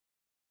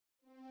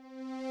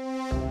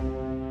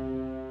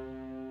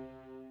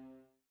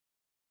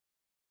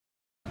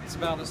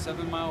about a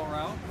 7-mile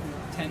route,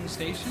 10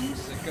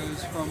 stations. It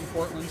goes from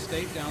Portland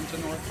State down to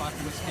North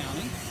Clackamas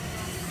County.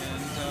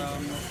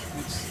 And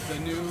it's the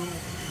new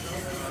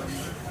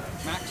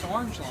Max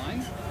Orange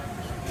line.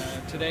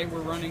 Today we're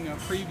running a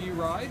preview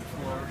ride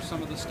for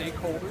some of the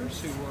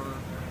stakeholders who were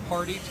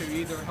party to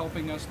either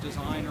helping us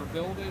design or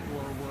build it,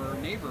 or were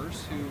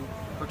neighbors who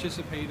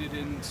participated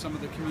in some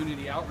of the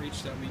community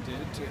outreach that we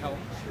did to help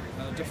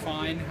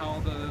define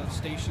how the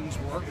stations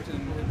worked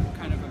and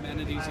kind of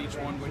amenities each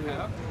one would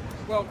have.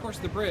 Well, of course,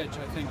 the bridge,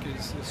 I think,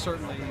 is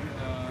certainly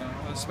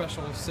a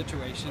special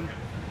situation.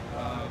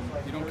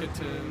 You don't get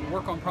to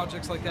work on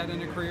projects like that in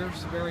your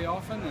careers very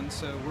often, and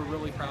so we're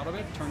really proud of it.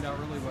 It turned out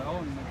really well,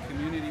 and the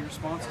community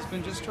response has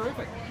been just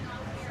terrific.